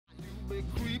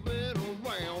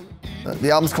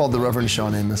The album's called The Reverend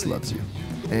Shawn Amos Loves You,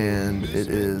 and it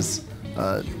is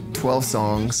 12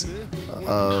 songs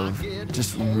of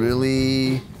just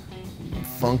really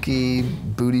funky,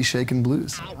 booty-shaking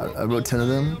blues. I wrote 10 of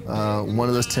them. One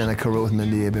of those 10 I co-wrote with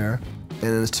Mindy Abair. And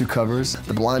then there's 2 covers.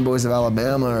 The Blind Boys of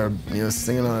Alabama are,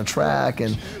 singing on a track,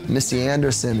 and Misty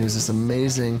Anderson, who's this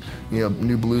amazing,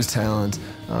 new blues talent.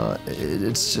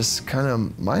 It's just kind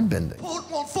of mind-bending. Put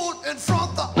one foot in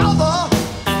front the other.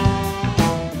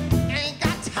 Ain't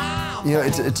got time.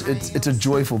 It's a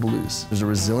joyful blues. There's a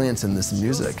resilience in this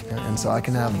music, and so I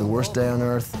can have the worst day on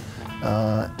earth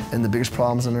and the biggest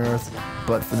problems on earth,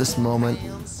 but for this moment,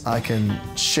 I can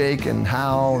shake and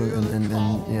howl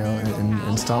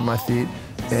and stomp my feet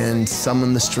and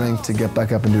summon the strength to get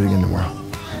back up and do it again tomorrow.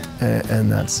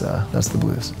 And that's the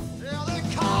blues.